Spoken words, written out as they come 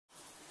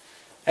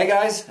Hey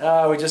guys,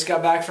 we just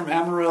got back from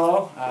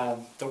Amarillo.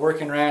 The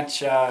Working Ranch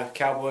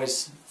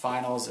Cowboys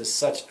Finals is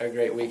such a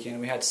great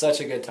weekend. We had such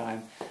a good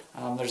time.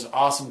 There's an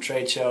awesome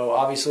trade show.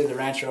 Obviously the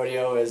ranch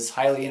rodeo is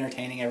highly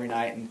entertaining every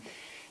night, and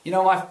you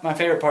know, my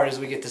favorite part is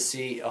we get to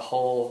see a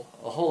whole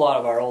lot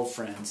of our old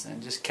friends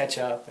and just catch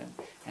up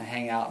and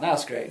hang out, and that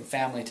was great, and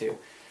family too.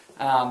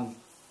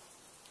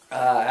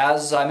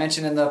 As I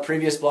mentioned in the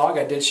previous blog,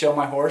 I did show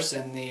my horse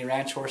in the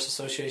Ranch Horse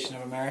Association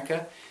of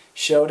America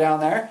show down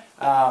there.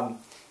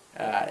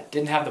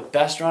 Didn't have the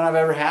best run I've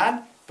ever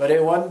had, but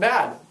it wasn't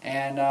bad,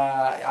 and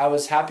I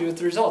was happy with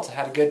the results. I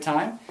had a good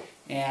time,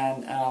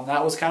 and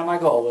that was kind of my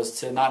goal, was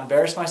to not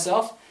embarrass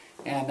myself.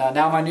 And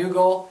now my new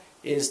goal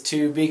is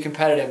to be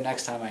competitive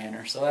next time I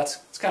enter. So that's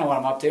kind of what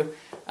I'm up to.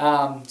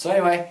 So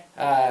anyway,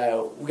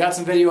 we got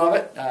some video of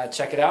it.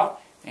 Check it out,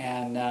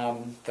 and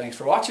thanks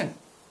for watching.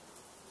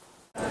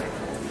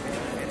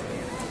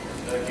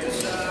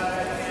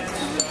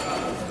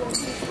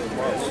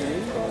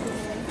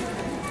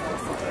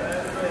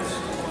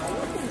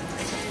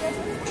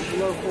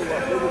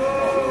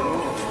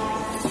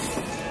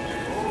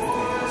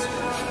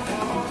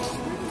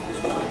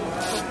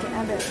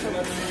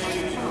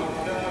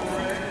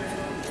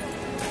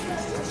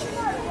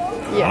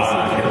 Yes.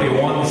 It's going to be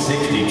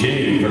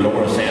 162 for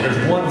Laura Sanders.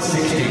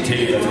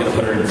 162. That's going to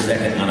put her in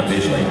second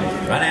unofficially.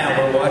 Right now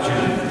we're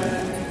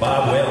watching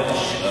Bob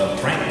Welch of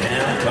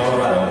Franktown,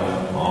 Colorado.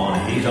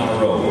 He's on a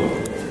roll.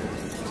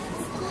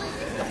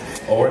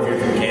 Or if you're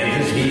from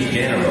Kansas, he's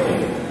in a roll.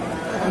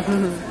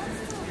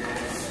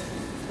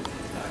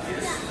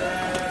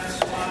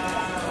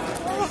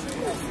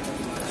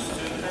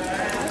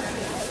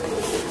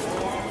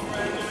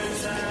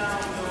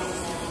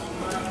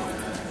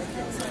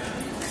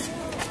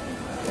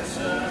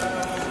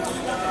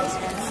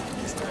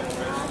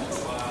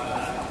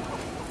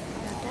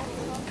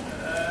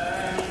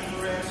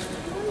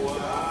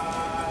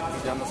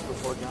 Done this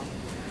before, John?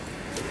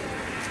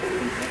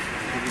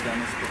 Have you done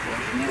this before?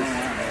 No,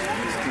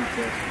 it's too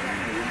good.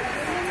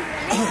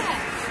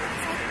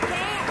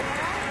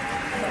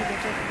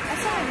 I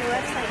saw on your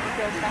website you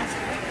go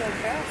faster. You go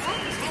barrel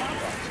stop.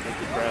 Like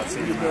the grass in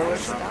your barrel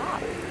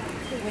Stop.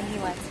 When he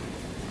went.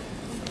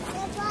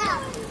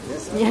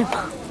 Yeah.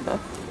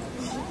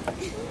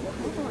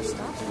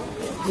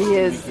 He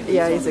is,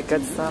 yeah, he's a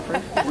good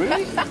stopper.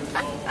 Really? I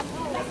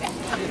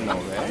didn't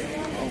know that.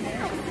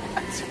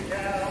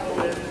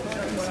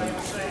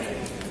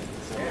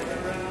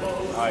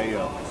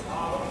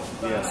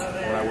 Yes,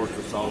 when I worked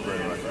for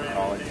Celebrator after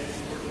college,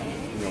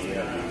 you know, they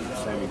had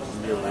Sammy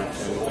Thurman.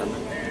 She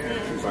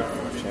was like a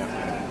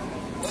champion in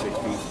the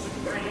 60s.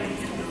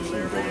 She was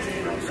over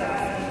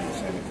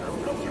Sammy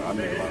Thurman. So I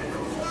made a lot of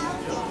those.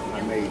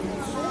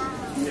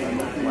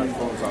 My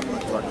phone's on my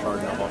truck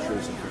charging up. I'll show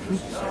you some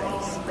pictures.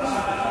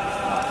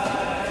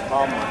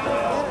 Problem with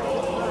that,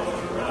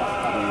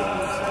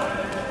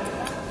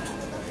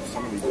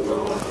 some of these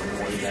girls are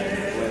more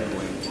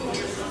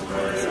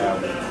than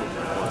salad.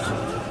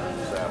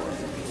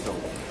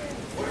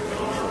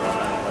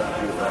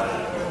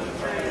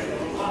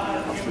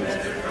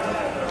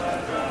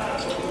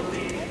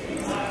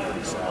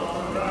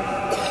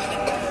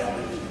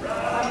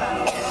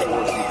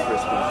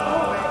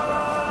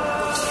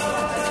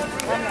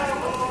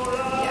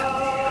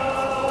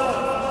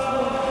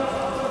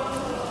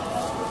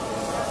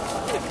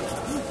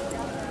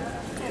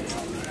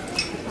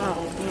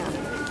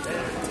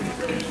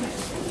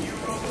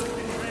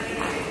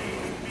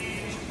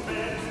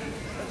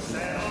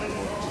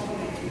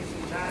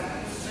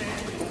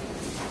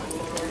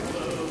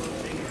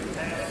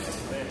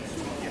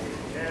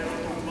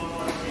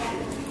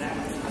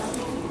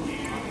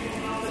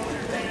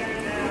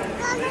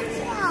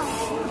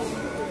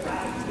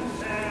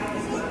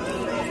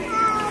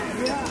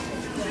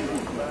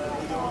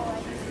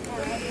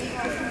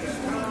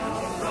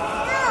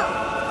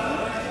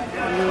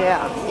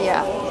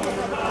 Yeah.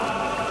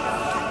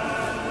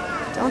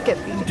 Don't get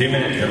beat. 2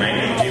 minutes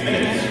remaining. 2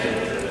 minutes.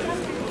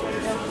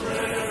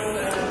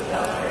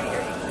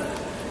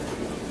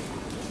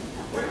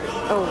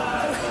 Oh.